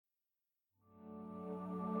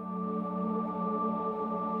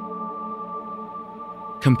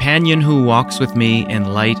companion who walks with me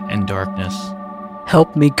in light and darkness.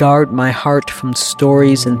 Help me guard my heart from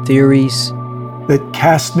stories and theories that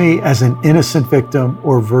cast me as an innocent victim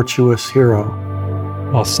or virtuous hero,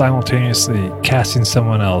 while simultaneously casting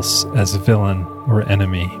someone else as a villain or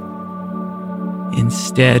enemy.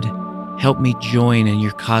 Instead, help me join in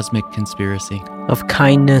your cosmic conspiracy of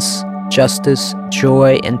kindness, justice,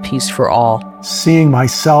 joy, and peace for all, seeing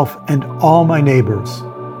myself and all my neighbors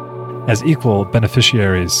as equal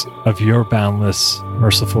beneficiaries of your boundless,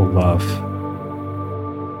 merciful love.